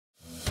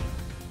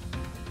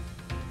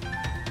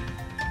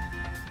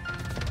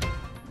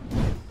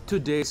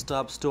Today's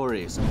top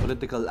stories. A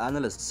political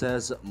analyst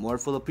says more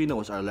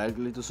Filipinos are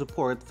likely to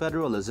support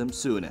federalism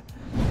soon.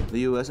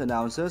 The U.S.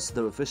 announces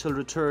the official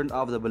return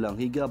of the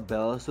Balangiga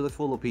Bells to the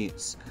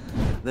Philippines.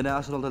 The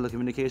National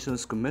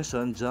Telecommunications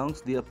Commission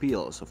junks the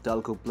appeals of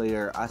telco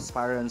player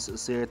aspirants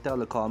Sear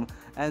Telecom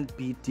and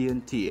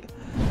PT&T.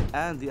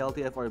 And the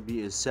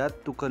LTFRB is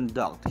set to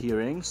conduct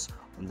hearings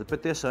on the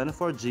petition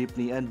for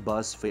jeepney and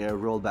bus fare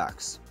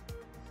rollbacks.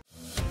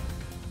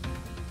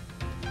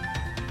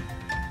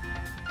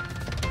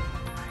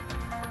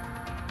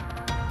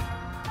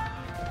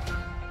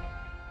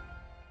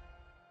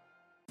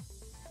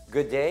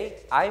 Good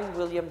day, I'm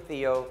William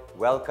Theo.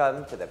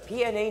 Welcome to the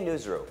PNA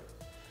Newsroom.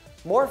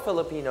 More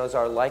Filipinos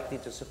are likely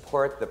to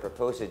support the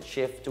proposed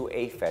shift to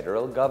a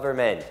federal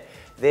government.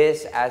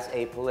 This, as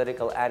a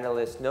political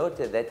analyst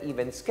noted that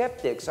even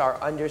skeptics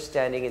are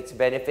understanding its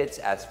benefits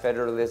as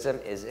federalism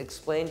is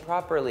explained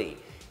properly.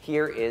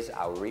 Here is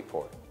our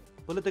report.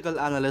 Political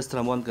analyst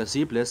Ramon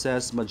Casiple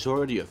says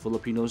majority of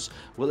Filipinos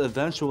will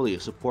eventually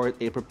support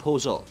a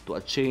proposal to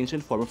a change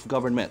in form of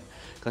government.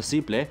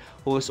 Casiple,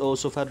 who is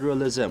also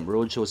Federalism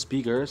roadshow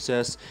speaker,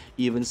 says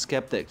even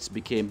skeptics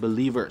became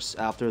believers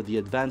after the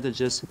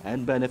advantages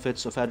and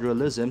benefits of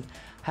federalism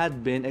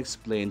had been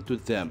explained to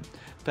them.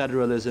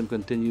 Federalism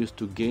continues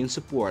to gain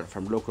support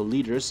from local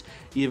leaders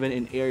even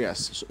in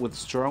areas with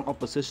strong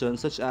opposition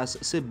such as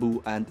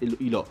Cebu and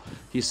Iloilo.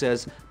 He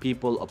says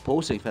people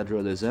opposing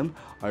federalism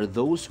are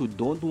those who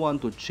don't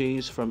want to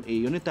change from a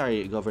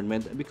unitary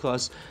government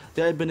because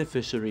they are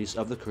beneficiaries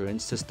of the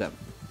current system.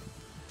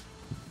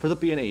 For the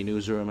PNA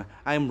Newsroom,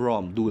 I'm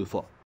Rom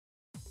Dulfo.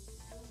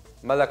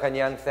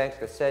 Malacanang thanked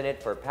the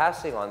Senate for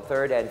passing on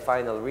third and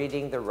final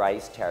reading the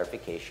rice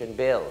tariffication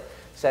bill.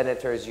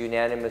 Senators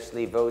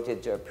unanimously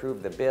voted to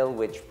approve the bill,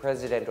 which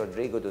President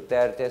Rodrigo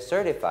Duterte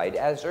certified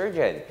as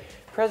urgent.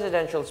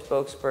 Presidential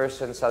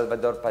spokesperson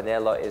Salvador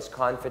Panelo is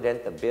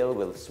confident the bill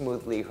will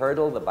smoothly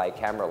hurdle the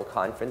bicameral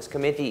conference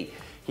committee.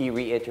 He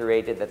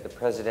reiterated that the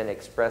president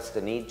expressed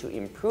the need to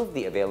improve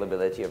the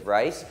availability of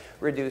rice,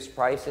 reduce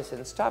prices,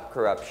 and stop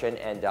corruption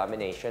and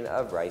domination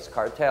of rice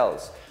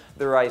cartels.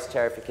 The rice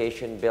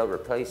tariffication bill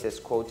replaces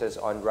quotas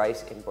on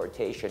rice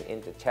importation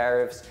into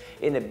tariffs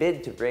in a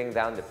bid to bring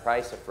down the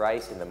price of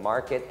rice in the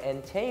market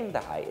and tame the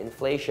high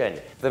inflation.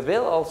 The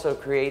bill also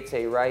creates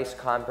a Rice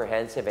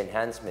Comprehensive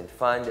Enhancement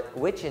Fund,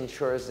 which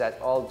ensures that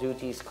all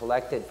duties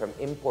collected from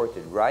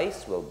imported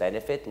rice will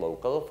benefit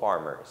local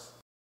farmers.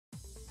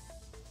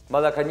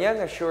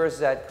 Malacanang assures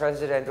that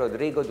President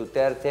Rodrigo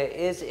Duterte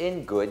is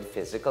in good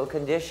physical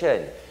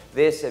condition.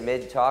 This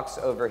amid talks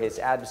over his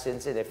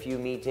absence in a few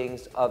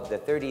meetings of the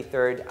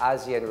 33rd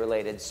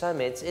ASEAN-related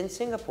summits in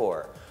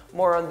Singapore.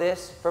 More on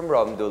this from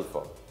Rom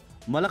Dulfo.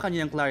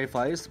 Malacanang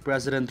clarifies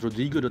President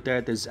Rodrigo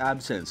Duterte's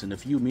absence in a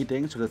few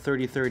meetings of the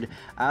 33rd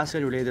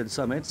ASEAN-related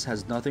summits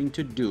has nothing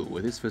to do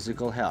with his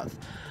physical health.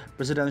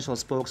 Presidential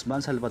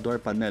spokesman Salvador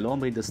Panelo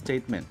made the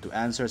statement to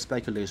answer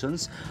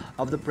speculations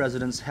of the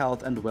president's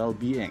health and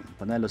well-being.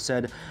 Panelo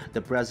said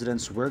the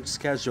president's work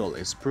schedule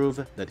is proof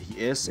that he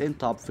is in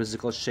top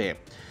physical shape.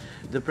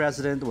 The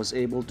president was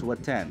able to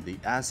attend the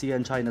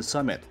ASEAN-China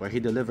Summit, where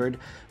he delivered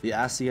the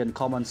ASEAN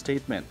Common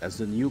Statement as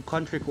the new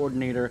country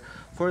coordinator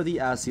for the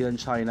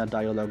ASEAN-China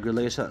Dialogue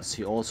Relations.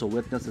 He also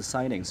witnessed the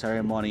signing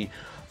ceremony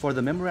for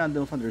the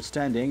Memorandum of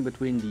Understanding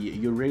between the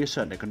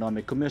Eurasian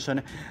Economic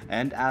Commission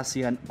and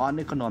ASEAN on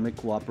economic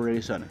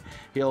cooperation.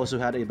 He also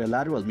had a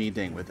bilateral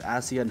meeting with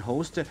ASEAN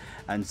host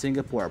and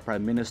Singapore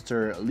Prime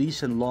Minister Lee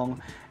Hsien Loong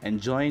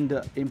and joined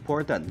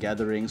important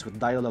gatherings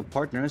with dialogue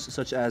partners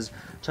such as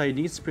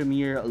Chinese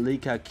Premier Li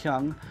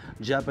Keqiang,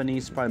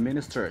 Japanese Prime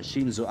Minister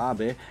Shinzo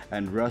Abe,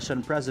 and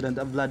Russian President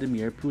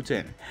Vladimir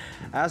Putin.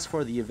 As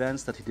for the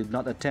events that he did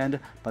not attend,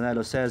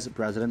 Panelo says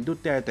President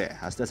Duterte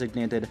has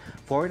designated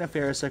Foreign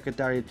Affairs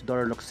Secretary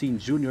Teodoro Locsin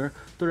Jr.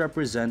 to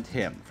represent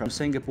him. From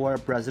Singapore,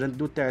 President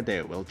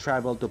Duterte will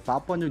travel to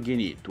Papua New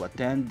Guinea to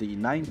attend the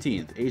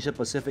 19th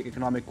Asia-Pacific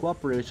Economic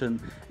Cooperation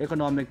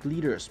Economic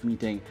Leaders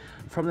Meeting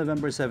from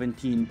November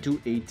 17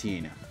 to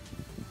 18.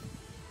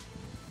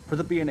 For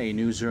the PNA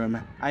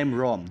Newsroom, I'm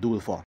Rom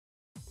Dulfo.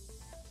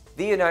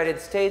 The United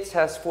States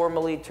has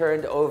formally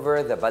turned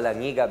over the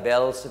Balangiga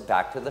Bells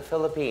back to the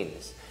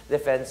Philippines.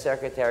 Defense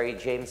Secretary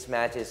James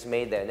Mattis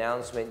made the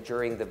announcement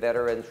during the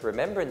Veterans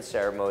Remembrance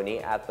Ceremony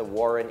at the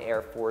Warren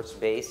Air Force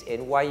Base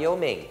in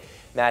Wyoming.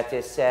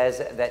 Mattis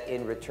says that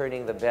in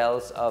returning the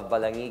bells of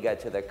Balangiga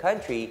to the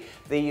country,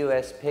 the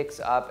U.S. picks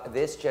up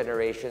this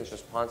generation's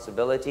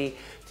responsibility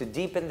to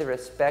deepen the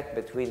respect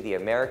between the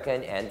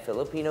American and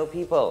Filipino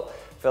people.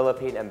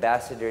 Philippine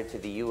Ambassador to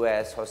the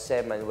U.S.,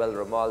 Jose Manuel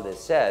Romualdez,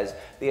 says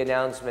the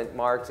announcement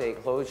marks a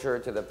closure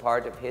to the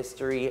part of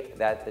history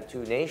that the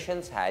two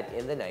nations had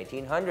in the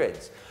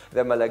 1900s.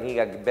 The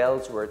Balangiga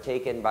bells were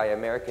taken by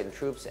American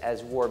troops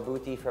as war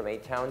booty from a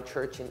town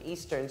church in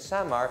eastern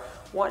Samar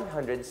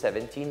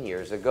 117 years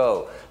years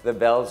ago. The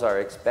bells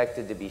are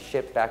expected to be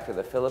shipped back to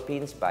the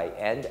Philippines by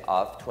end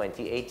of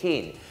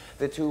 2018.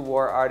 The two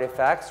war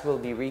artifacts will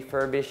be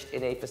refurbished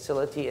in a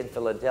facility in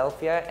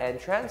Philadelphia and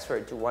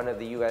transferred to one of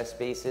the U.S.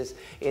 bases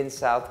in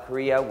South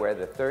Korea, where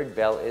the third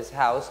bell is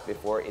housed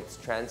before its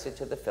transit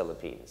to the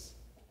Philippines.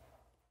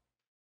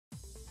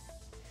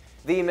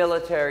 The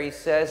military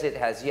says it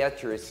has yet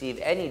to receive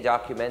any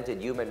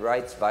documented human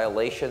rights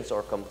violations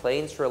or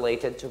complaints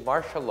related to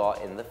martial law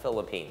in the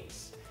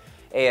Philippines.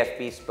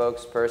 AFP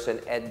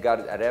spokesperson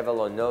Edgar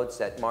Arevalo notes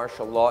that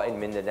martial law in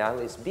Mindanao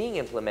is being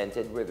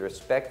implemented with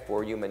respect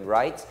for human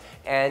rights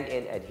and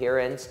in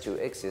adherence to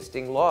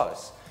existing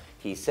laws.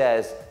 He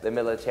says the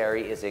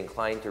military is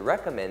inclined to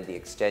recommend the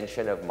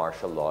extension of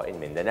martial law in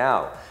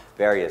Mindanao.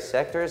 Various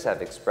sectors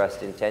have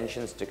expressed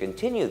intentions to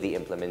continue the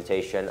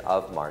implementation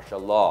of martial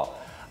law.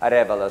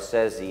 Arevalo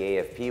says the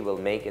AFP will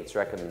make its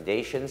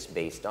recommendations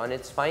based on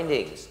its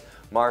findings.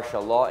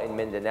 Martial law in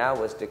Mindanao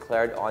was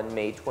declared on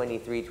May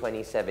 23,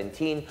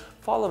 2017,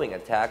 following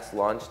attacks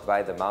launched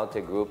by the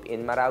Maute Group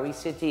in Marawi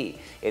City.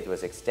 It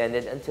was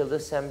extended until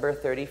December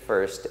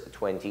 31,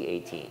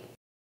 2018.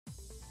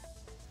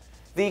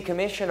 The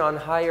Commission on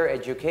Higher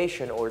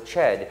Education, or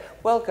CHED,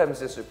 welcomes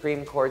the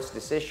Supreme Court's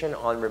decision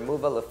on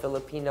removal of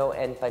Filipino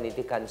and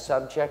Panitikan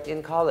subject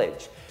in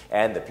college,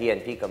 and the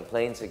PNP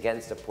complains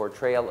against the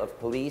portrayal of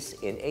police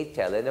in a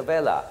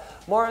telenovela.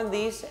 More on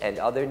these and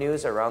other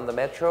news around the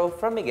metro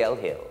from Miguel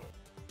Hill.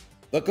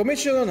 The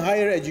Commission on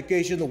Higher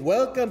Education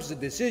welcomes the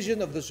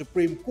decision of the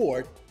Supreme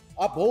Court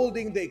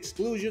upholding the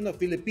exclusion of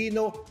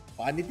Filipino,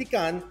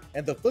 Panitikan,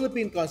 and the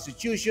Philippine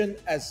Constitution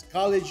as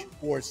college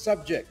course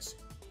subjects.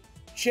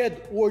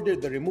 CHED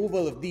ordered the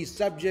removal of these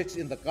subjects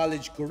in the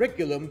college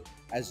curriculum,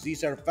 as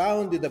these are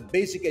found in the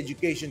basic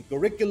education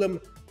curriculum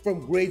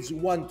from grades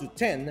 1 to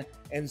 10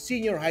 and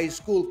senior high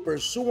school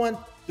pursuant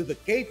to the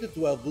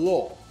K-12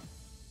 law.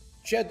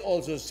 CHED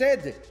also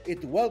said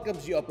it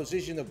welcomes the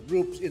opposition of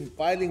groups in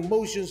filing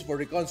motions for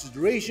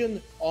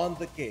reconsideration on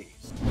the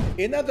case.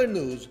 In other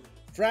news,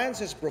 France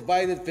has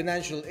provided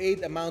financial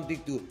aid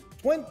amounting to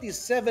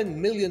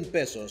 27 million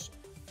pesos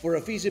for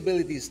a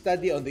feasibility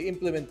study on the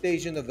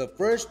implementation of the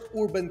first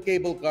urban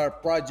cable car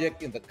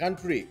project in the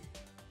country.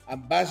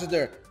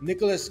 Ambassador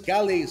Nicolas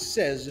Gallet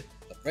says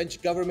the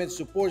French government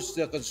supports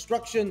the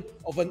construction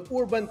of an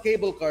urban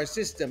cable car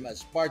system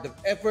as part of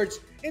efforts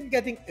in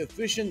getting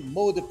efficient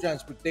mode of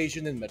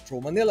transportation in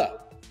Metro Manila.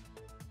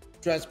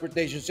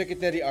 Transportation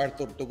Secretary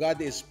Arthur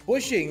Tugade is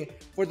pushing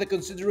for the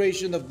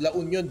consideration of La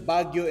Union,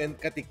 Baguio, and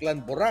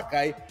Caticlan,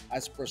 Boracay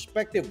as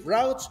prospective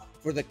routes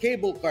for the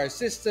cable car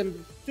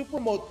system to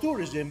promote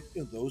tourism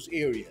in those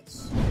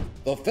areas.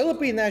 The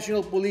Philippine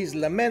National Police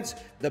laments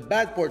the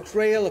bad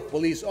portrayal of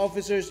police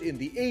officers in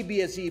the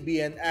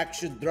ABS-CBN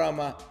action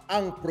drama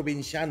Ang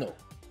Provinciano.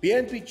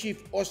 PNP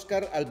Chief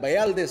Oscar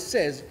Albayalde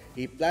says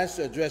he plans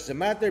to address the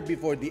matter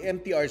before the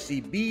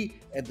MTRCB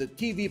and the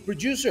TV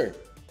producer.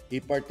 He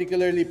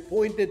particularly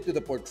pointed to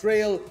the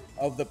portrayal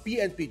of the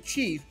PNP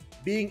chief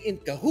being in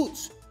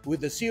cahoots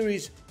with the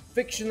series'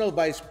 fictional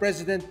vice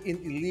president in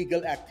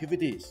illegal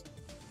activities.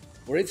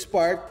 For its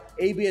part,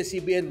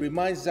 ABS-CBN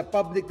reminds the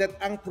public that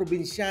Ang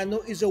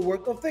Provinciano is a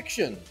work of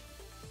fiction.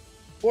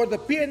 For the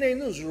PNA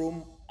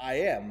Newsroom, I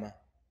am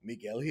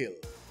Miguel Hill.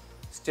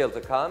 Still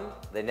to come,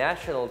 the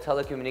National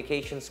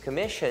Telecommunications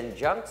Commission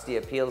junks the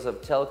appeals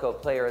of telco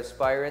player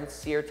aspirants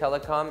Sear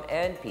Telecom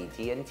and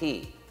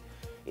PT&T.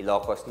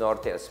 Ilocos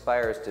Norte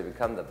aspires to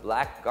become the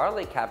black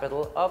garlic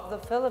capital of the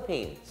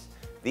Philippines.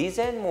 These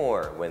and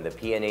more when the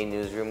PNA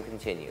Newsroom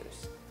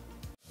continues.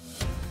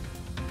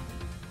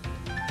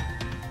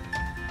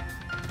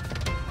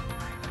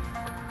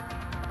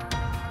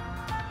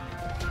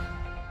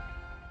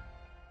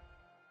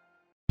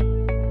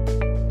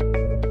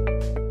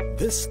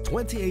 This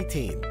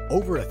 2018,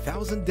 over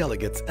 1,000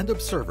 delegates and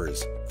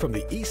observers from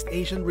the East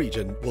Asian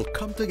region will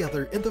come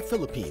together in the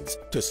Philippines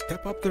to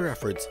step up their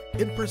efforts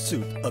in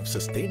pursuit of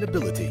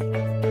sustainability.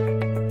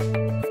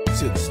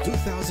 Since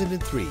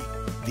 2003,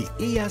 the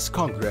ES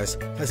Congress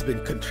has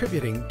been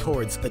contributing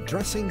towards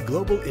addressing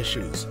global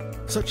issues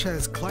such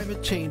as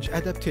climate change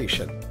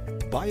adaptation,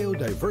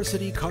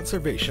 biodiversity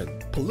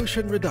conservation,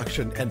 pollution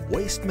reduction and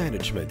waste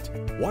management,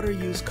 water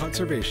use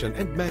conservation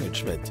and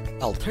management,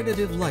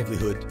 alternative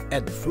livelihood,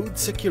 and food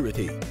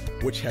security,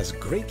 which has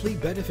greatly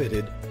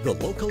benefited the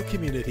local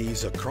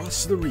communities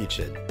across the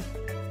region.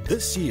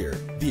 This year,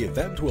 the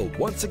event will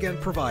once again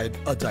provide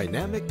a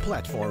dynamic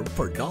platform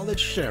for knowledge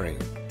sharing,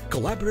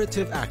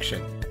 collaborative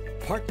action,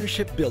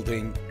 partnership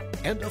building,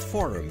 and a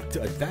forum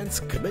to advance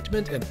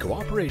commitment and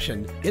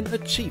cooperation in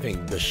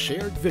achieving the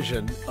shared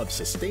vision of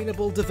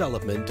sustainable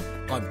development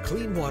on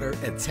clean water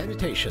and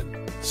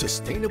sanitation,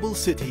 sustainable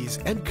cities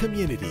and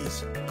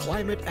communities,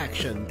 climate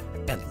action,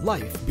 and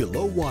life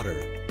below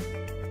water.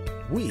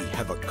 We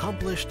have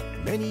accomplished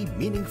many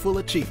meaningful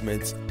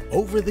achievements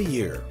over the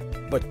year,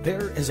 but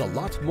there is a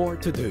lot more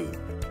to do.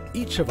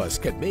 Each of us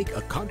can make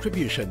a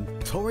contribution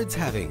towards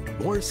having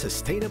more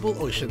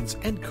sustainable oceans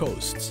and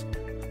coasts.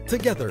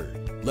 Together,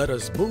 let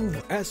us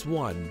move as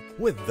one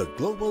with the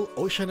Global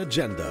Ocean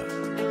Agenda.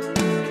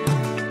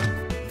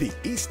 The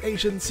East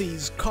Asian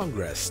Seas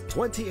Congress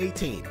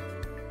 2018.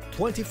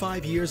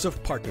 25 years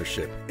of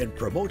partnership in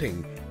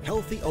promoting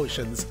healthy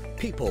oceans,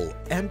 people,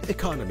 and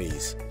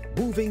economies,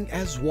 moving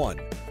as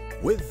one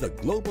with the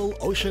Global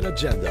Ocean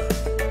Agenda.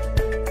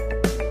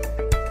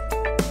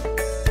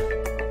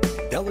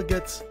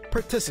 Delegates,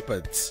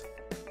 participants,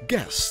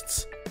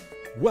 guests,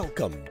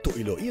 welcome to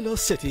Iloilo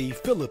City,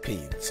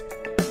 Philippines.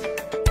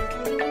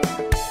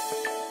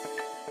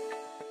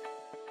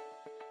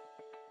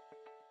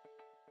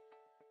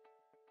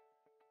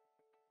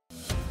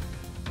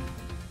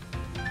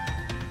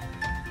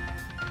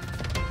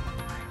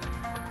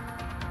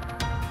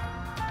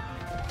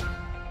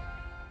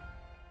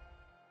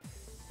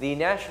 The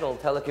National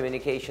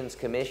Telecommunications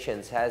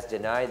Commission has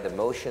denied the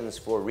motions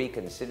for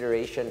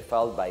reconsideration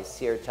filed by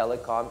Sear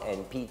Telecom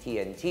and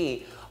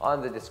PT&T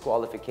on the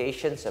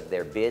disqualifications of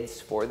their bids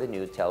for the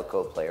new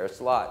telco player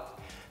slot.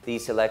 The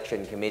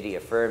selection committee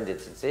affirmed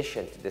its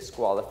decision to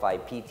disqualify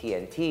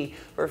PT&T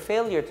for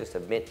failure to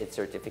submit its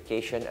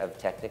certification of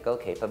technical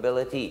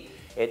capability.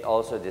 It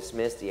also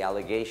dismissed the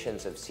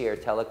allegations of Sear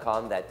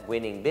Telecom that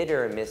winning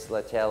bidder Ms.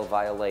 Latel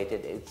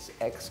violated its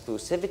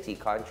exclusivity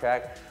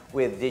contract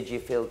with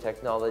Digifil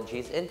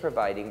Technologies in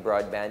providing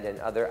broadband and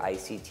other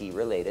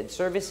ICT-related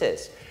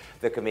services.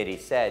 The committee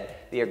said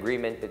the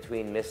agreement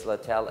between Ms.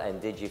 Latel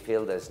and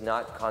Digifil does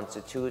not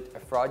constitute a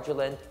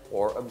fraudulent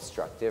or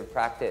obstructive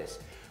practice.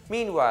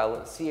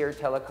 Meanwhile, Sear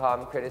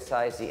Telecom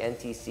criticized the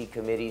NTC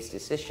committee's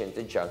decision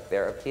to junk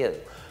their appeal.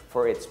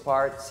 For its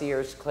part,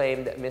 Sears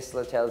claimed Ms.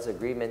 Latel's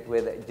agreement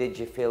with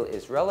Digifil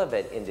is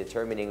relevant in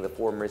determining the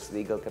former's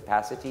legal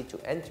capacity to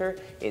enter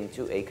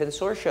into a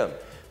consortium.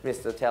 Ms.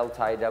 Latel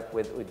tied up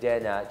with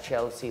Udena,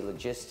 Chelsea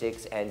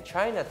Logistics, and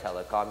China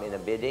Telecom in a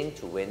bidding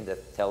to win the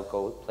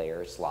telco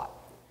player slot.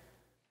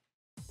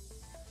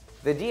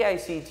 The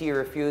DICT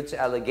refutes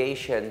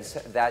allegations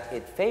that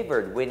it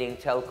favored winning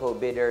telco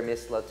bidder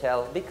Ms.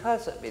 Latel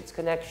because of its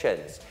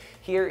connections.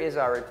 Here is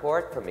our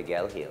report from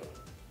Miguel Hill.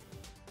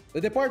 The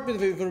Department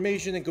of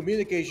Information and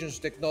Communications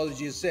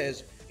Technology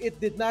says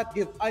it did not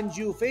give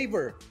undue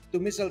favor to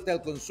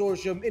Misaltel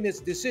Consortium in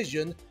its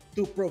decision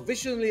to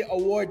provisionally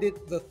award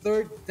it the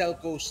third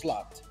telco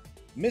slot.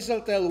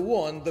 Misaltel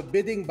won the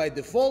bidding by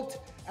default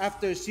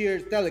after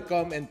Sear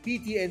Telecom and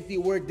PT&T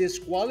were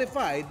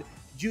disqualified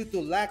due to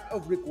lack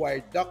of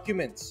required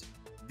documents.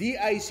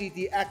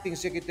 DICT Acting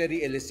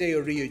Secretary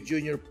Eliseo Rio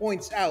Jr.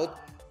 points out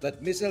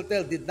that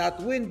Misaltel did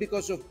not win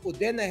because of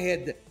Udena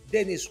head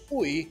Dennis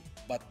Uy,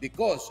 but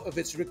because of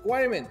its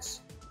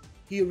requirements.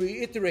 He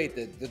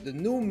reiterated that the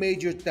new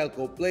major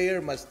telco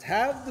player must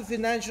have the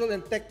financial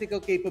and technical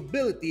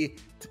capability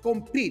to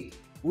compete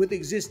with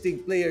existing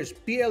players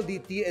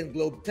PLDT and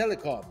Globe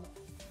Telecom.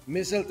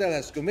 Misaltel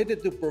has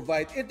committed to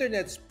provide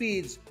internet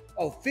speeds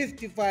of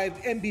 55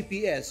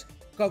 Mbps,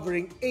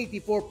 covering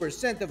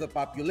 84% of the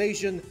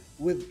population,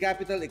 with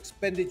capital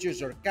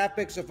expenditures or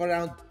capex of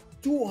around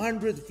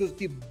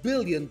 250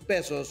 billion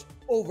pesos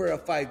over a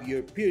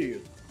 5-year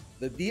period.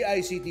 The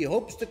DICT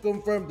hopes to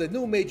confirm the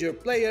new major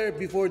player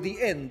before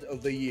the end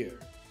of the year.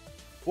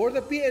 For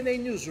the PNA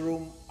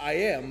Newsroom, I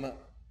am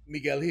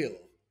Miguel Hill.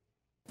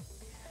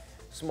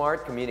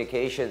 Smart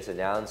Communications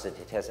announced that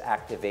it has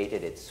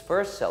activated its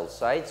first cell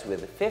sites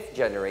with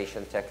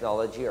 5th-generation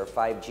technology or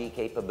 5G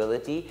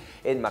capability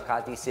in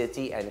Makati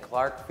City and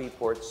Clark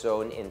Freeport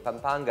Zone in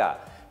Pampanga.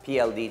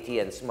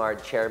 PLDT and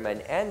Smart Chairman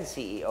and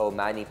CEO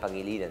Manny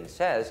Pangilinan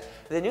says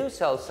the new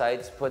cell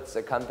sites puts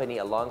the company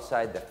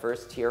alongside the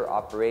first-tier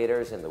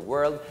operators in the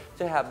world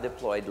to have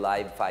deployed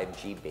live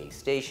 5G base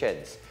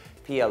stations.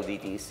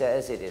 PLDT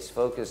says it is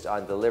focused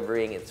on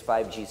delivering its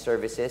 5G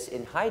services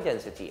in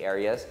high-density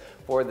areas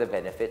for the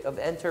benefit of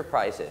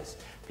enterprises.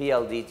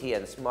 PLDT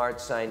and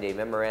Smart signed a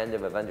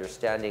Memorandum of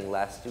Understanding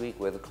last week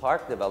with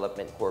Clark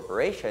Development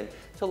Corporation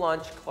to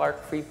launch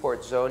Clark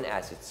Freeport Zone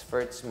as its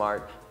first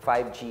smart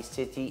 5G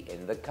city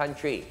in the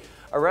country.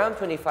 Around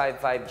 25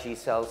 5G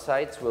cell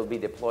sites will be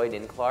deployed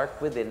in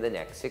Clark within the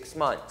next 6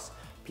 months.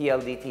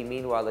 PLDT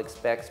meanwhile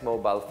expects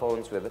mobile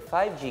phones with a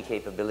 5G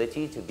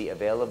capability to be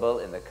available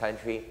in the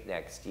country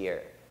next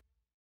year.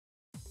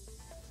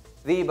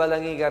 The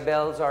Balangiga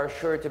Bells are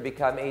sure to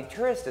become a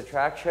tourist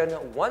attraction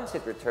once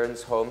it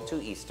returns home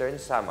to Eastern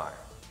Samar.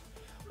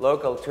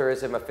 Local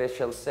tourism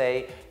officials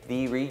say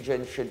the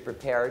region should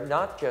prepare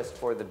not just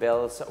for the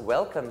Bells'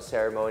 welcome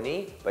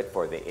ceremony, but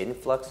for the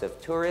influx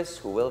of tourists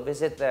who will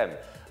visit them.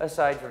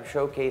 Aside from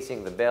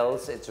showcasing the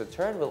Bells, its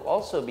return will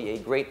also be a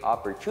great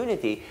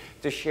opportunity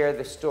to share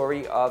the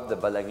story of the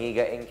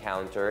Balangiga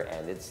encounter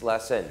and its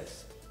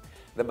lessons.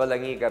 The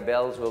Balangiga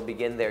Bells will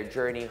begin their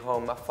journey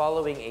home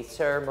following a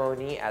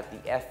ceremony at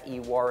the F.E.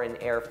 Warren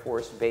Air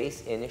Force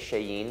Base in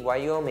Cheyenne,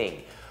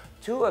 Wyoming.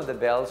 2 of the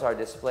bells are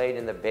displayed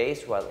in the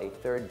base, while a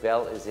 3rd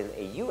bell is in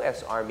a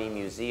U.S. Army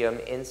museum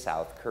in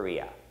South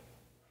Korea.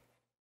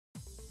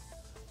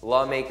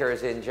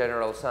 Lawmakers in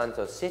General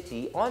Santos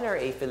City honor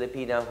a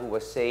Filipina who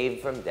was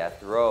saved from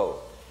death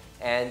row.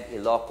 And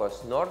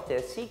Ilocos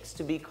Norte seeks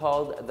to be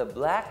called the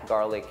Black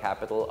Garlic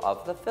Capital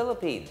of the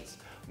Philippines.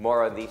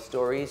 More on these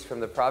stories from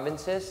the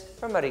provinces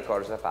from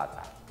Maricor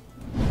Zapata.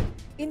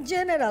 In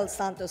General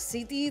Santos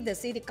City, the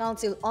City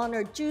Council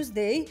honored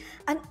Tuesday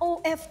an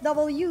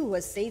OFW who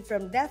was saved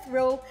from death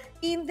row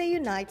in the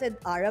United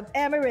Arab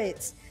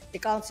Emirates. The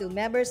council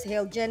members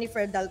hailed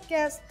Jennifer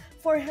Dalquez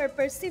for her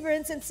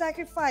perseverance and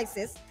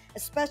sacrifices,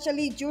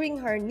 especially during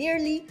her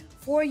nearly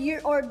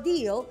 4-year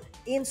ordeal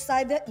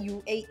inside the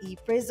UAE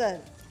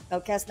prison.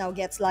 Dalquez now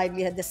gets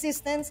livelihood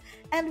assistance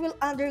and will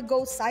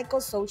undergo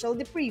psychosocial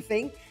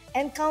debriefing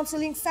and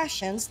counseling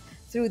sessions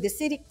through the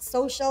City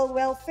Social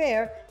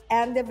Welfare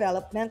and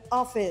Development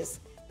Office.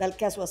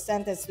 Dalquez was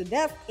sentenced to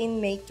death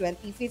in May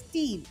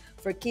 2015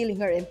 for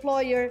killing her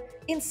employer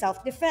in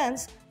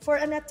self-defense for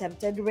an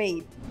attempted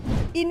rape.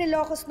 In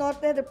Ilocos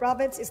Norte, the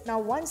province is now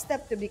one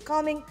step to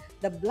becoming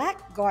the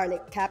black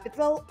garlic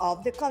capital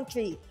of the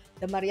country.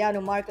 The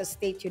Mariano Marcos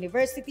State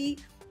University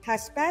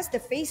has passed the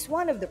Phase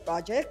 1 of the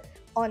project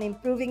on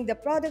improving the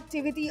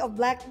productivity of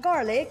black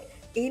garlic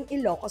in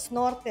Ilocos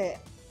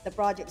Norte. The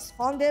project is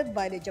funded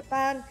by the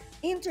Japan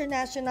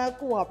International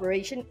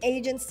Cooperation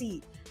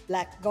Agency.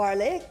 Black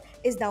garlic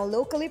is now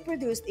locally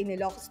produced in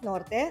Ilocos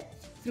Norte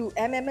through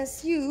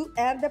MMSU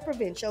and the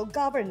provincial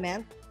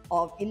government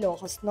of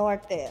Ilocos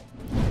Norte.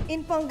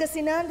 In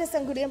Pangasinan, the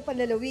Sangguniang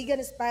Panlalawigan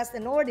has passed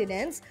an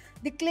ordinance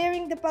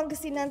declaring the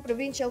Pangasinan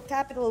Provincial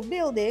Capitol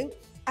Building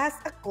as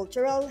a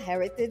cultural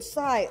heritage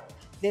site.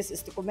 This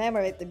is to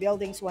commemorate the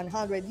building's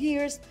 100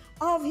 years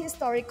of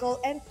historical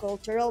and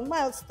cultural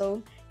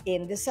milestone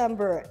in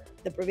December.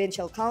 The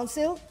Provincial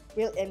Council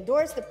will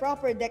endorse the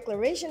proper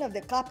declaration of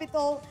the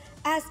capital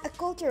as a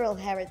cultural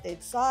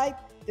heritage site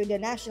to the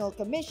National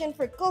Commission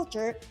for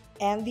Culture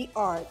and the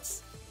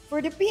Arts.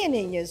 For the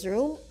PNA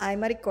Newsroom,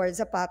 I'm Maricor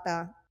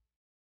Zapata.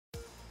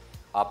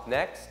 Up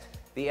next,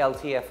 the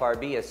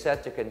LTFRB is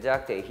set to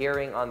conduct a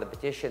hearing on the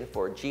petition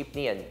for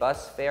jeepney and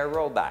bus fare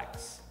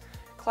rollbacks.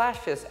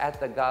 Clashes at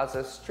the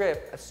Gaza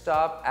Strip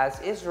stop as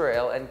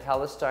Israel and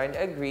Palestine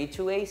agree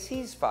to a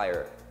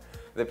ceasefire.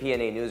 The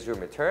PNA Newsroom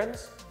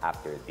returns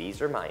after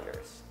these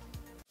reminders.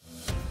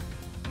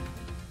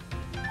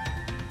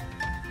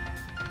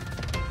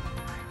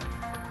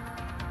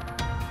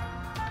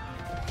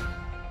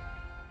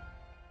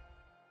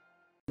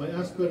 My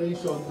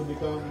aspiration to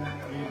become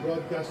a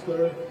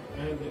broadcaster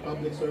and a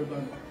public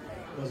servant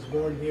was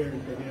born here in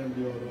Cagayan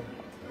de Oro.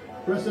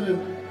 President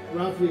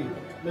Rafi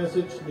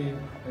messaged me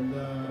and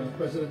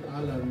President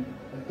Alan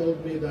and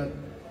told me that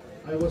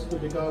I was to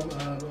become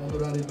an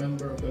honorary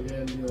member of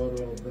Cagayan de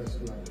Oro Press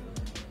Club.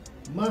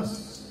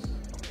 Mas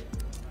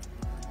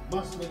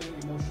naging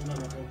emotional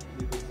ako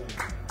dito sa.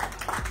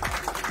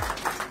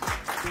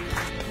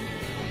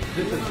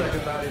 This is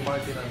Secretary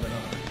Martin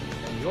Andanar,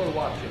 and you're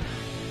watching.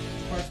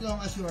 For as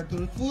long as you are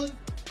truthful,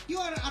 you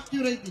are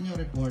accurate in your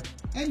report,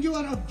 and you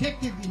are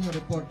objective in your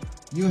report,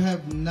 you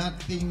have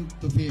nothing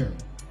to fear.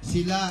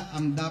 Sila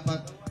ang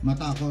dapat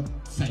matakot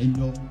sa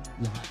inyong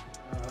lahat.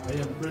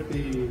 I am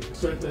pretty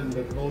certain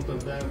that both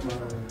of them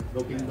are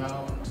looking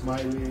down,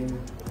 smiling,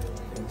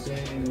 and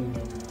saying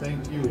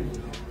thank you,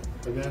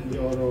 Cagayan de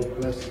Oro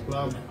Press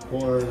Club,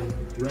 for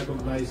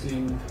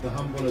recognizing the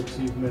humble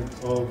achievements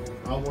of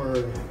our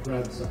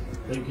grandson.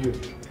 Thank you.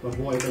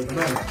 Mabuhay ng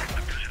tanan.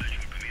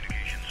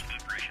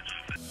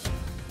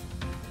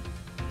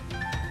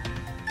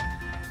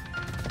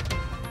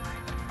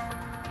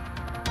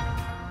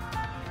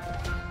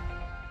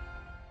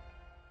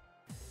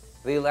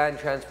 The Land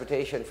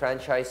Transportation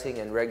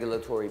Franchising and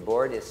Regulatory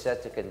Board is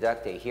set to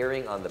conduct a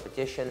hearing on the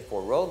petition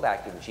for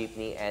rollback in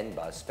jeepney and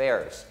bus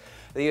fares.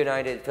 The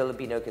United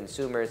Filipino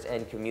Consumers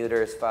and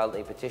Commuters filed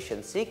a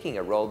petition seeking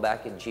a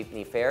rollback in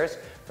jeepney fares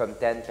from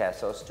 10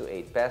 pesos to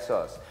 8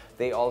 pesos.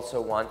 They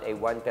also want a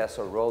 1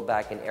 peso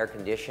rollback in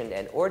air-conditioned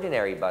and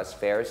ordinary bus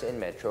fares in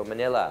Metro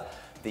Manila.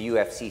 The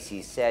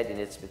UFCC said in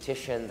its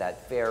petition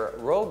that fare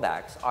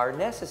rollbacks are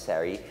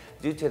necessary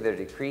due to the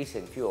decrease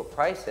in fuel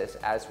prices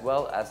as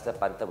well as the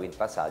Pantawid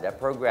Pasada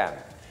program.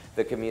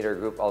 The commuter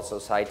group also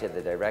cited the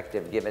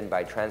directive given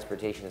by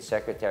Transportation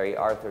Secretary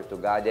Arthur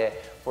Tugade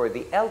for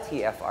the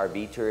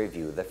LTFRB to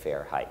review the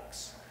fare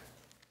hikes.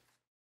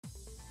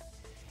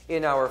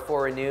 In our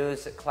foreign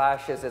news,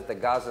 clashes at the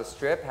Gaza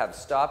Strip have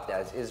stopped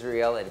as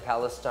Israel and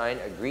Palestine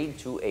agreed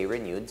to a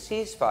renewed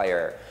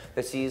ceasefire.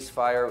 The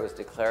ceasefire was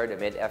declared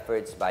amid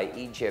efforts by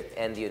Egypt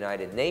and the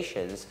United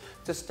Nations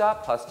to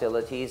stop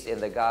hostilities in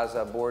the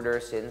Gaza border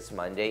since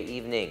Monday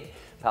evening.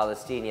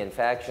 Palestinian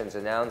factions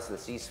announced the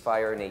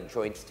ceasefire in a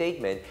joint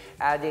statement,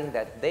 adding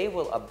that they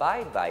will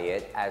abide by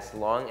it as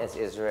long as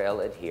Israel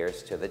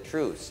adheres to the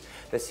truce.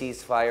 The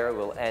ceasefire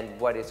will end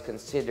what is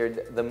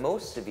considered the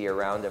most severe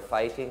round of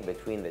fighting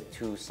between the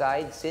two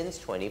sides since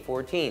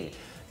 2014.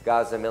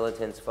 Gaza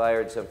militants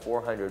fired some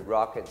 400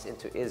 rockets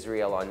into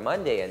Israel on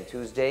Monday and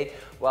Tuesday,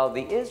 while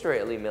the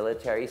Israeli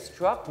military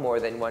struck more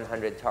than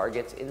 100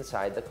 targets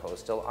inside the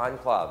coastal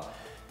enclave.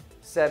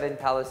 7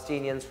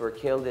 Palestinians were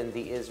killed in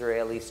the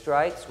Israeli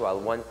strikes, while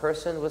 1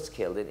 person was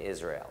killed in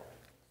Israel.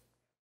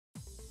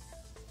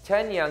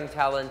 10 young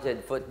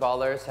talented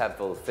footballers have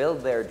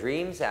fulfilled their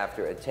dreams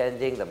after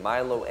attending the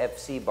Milo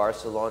FC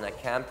Barcelona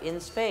camp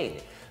in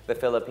Spain. The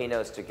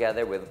Filipinos,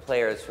 together with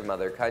players from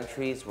other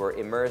countries, were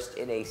immersed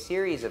in a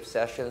series of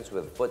sessions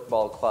with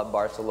Football Club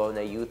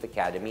Barcelona Youth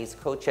Academy's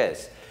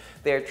coaches.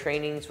 Their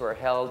trainings were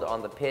held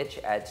on the pitch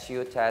at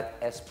Ciutat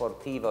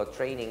Esportivo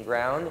training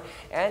ground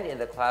and in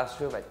the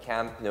classroom at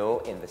Camp Nou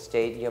in the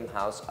Stadium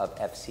House of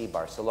FC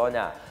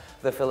Barcelona.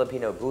 The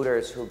Filipino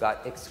booters, who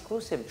got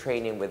exclusive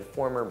training with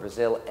former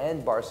Brazil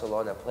and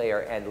Barcelona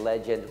player and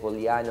legend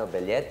Juliano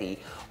Belletti,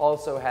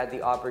 also had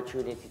the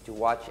opportunity to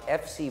watch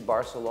FC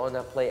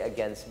Barcelona play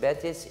against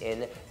Betis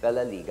in the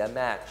La Liga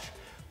match.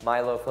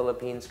 Milo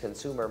Philippines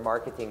Consumer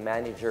Marketing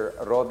Manager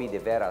Robbie De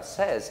Vera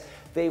says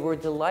they were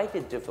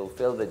delighted to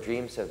fulfill the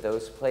dreams of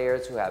those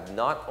players who have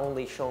not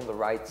only shown the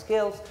right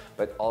skills,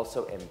 but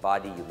also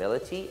embody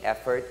humility,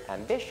 effort,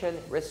 ambition,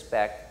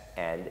 respect,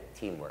 and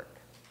teamwork.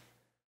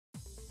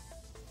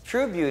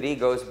 True beauty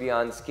goes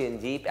beyond skin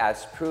deep,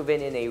 as proven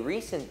in a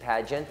recent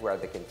pageant where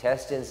the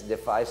contestants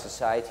defy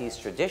society's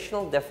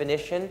traditional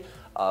definition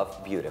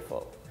of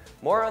beautiful.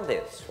 More on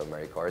this from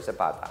Maricor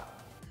Zapata.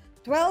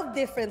 12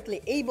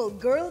 differently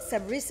abled girls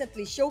have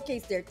recently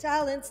showcased their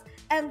talents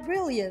and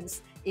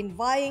brilliance in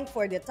vying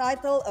for the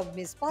title of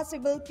Miss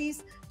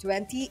Possibilities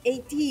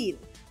 2018.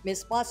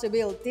 Miss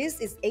Possibilities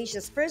is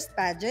Asia's first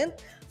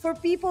pageant for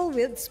people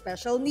with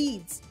special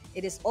needs.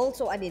 It is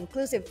also an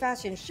inclusive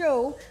fashion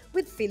show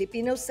with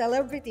Filipino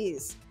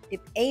celebrities. It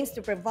aims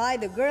to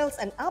provide the girls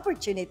an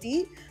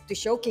opportunity to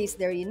showcase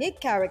their unique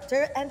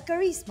character and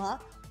charisma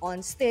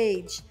on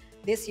stage.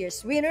 This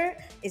year's winner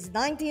is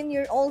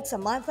 19-year-old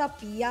Samantha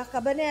Pia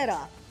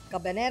Cabanera.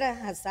 Cabanera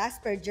has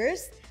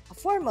Asperger's, a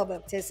form of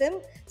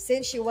autism,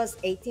 since she was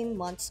 18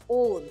 months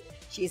old.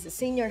 She is a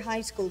senior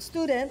high school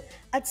student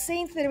at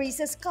St.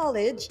 Teresa's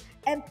College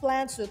and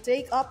plans to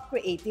take up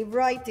creative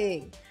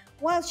writing.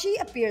 While she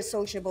appears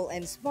sociable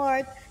and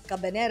smart,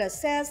 Cabanera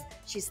says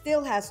she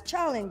still has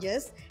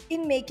challenges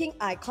in making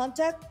eye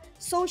contact,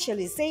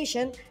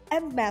 socialization,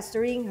 and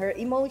mastering her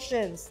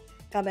emotions.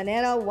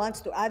 Cabanera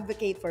wants to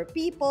advocate for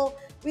people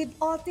with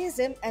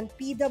autism and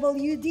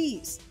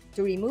PWDs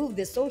to remove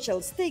the social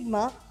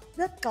stigma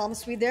that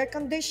comes with their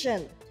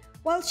condition.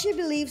 While she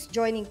believes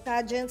joining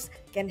pageants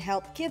can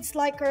help kids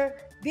like her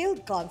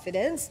build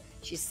confidence,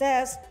 she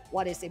says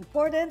what is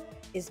important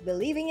is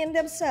believing in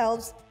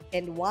themselves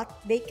and what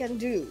they can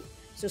do.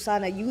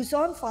 Susana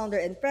Yuzon, founder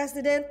and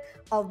president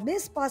of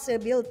Miss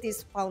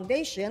Possibilities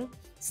Foundation,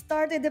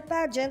 started the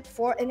pageant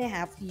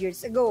 4.5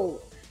 years ago.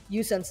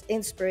 Yuzon's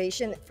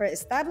inspiration for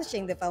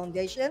establishing the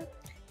foundation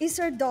is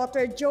her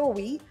daughter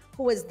Joey,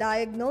 who was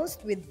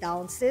diagnosed with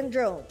Down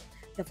syndrome.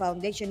 The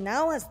foundation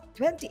now has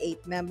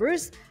 28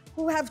 members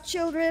who have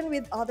children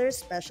with other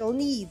special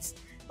needs,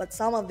 but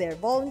some of their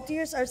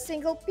volunteers are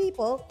single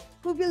people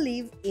who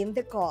believe in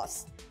the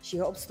cause. She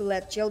hopes to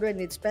let children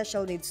with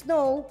special needs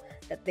know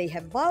that they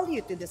have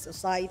value to the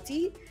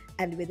society,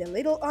 and with a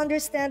little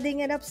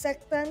understanding and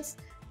acceptance,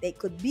 they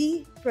could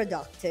be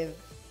productive.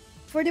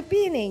 For the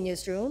PNA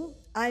Newsroom,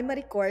 I'm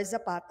Maricor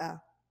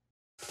Zapata.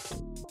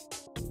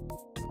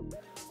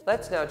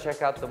 Let's now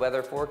check out the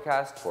weather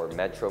forecast for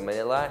Metro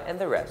Manila and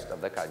the rest of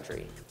the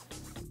country.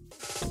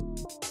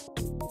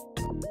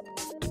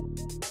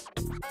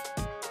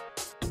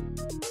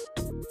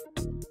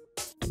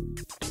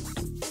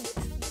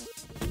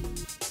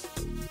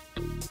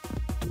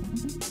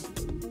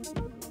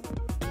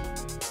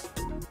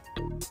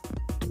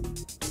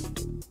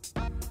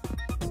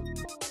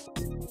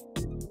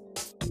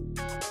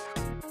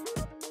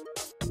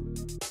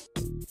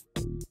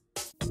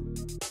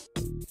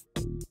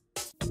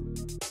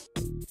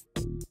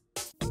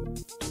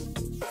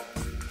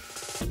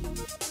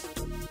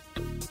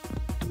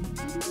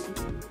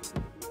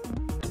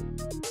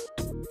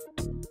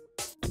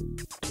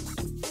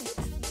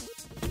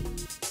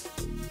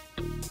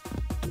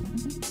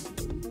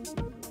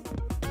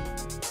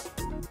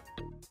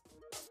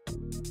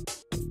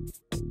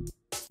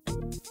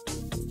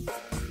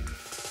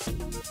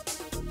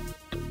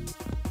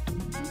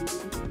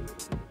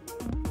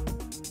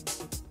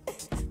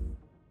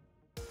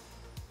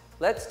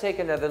 Let's take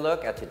another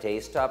look at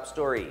today's top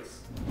stories.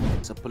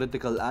 A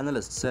political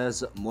analyst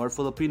says more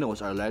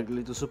Filipinos are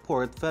likely to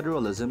support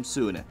federalism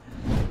soon.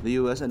 The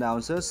U.S.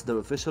 announces the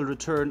official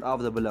return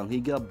of the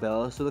Balangiga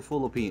Bells to the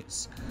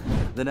Philippines.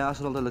 The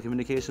National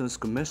Telecommunications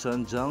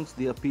Commission junks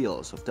the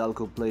appeals of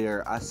telco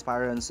player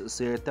aspirants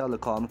Sear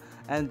Telecom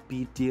and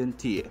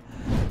PT&T.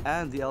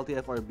 And the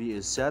LTFRB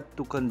is set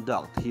to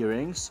conduct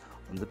hearings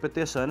on the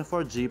petition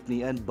for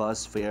jeepney and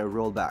bus fare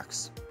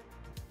rollbacks.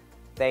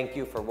 Thank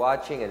you for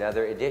watching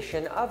another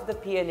edition of the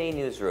PNA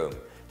Newsroom.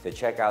 To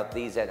check out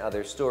these and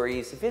other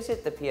stories,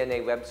 visit the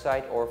PNA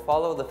website or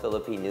follow the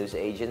Philippine News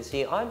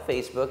Agency on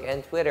Facebook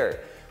and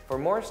Twitter. For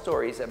more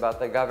stories about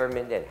the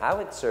government and how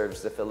it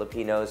serves the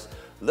Filipinos,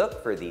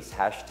 look for these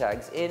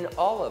hashtags in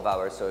all of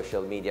our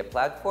social media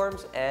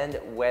platforms and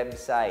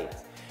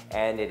websites.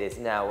 And it is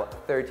now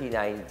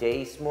 39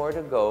 days more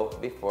to go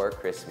before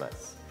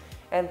Christmas.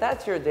 And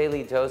that's your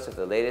daily dose of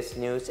the latest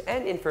news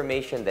and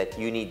information that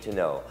you need to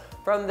know.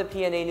 From the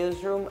PNA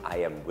Newsroom, I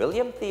am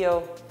William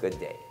Theo. Good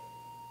day.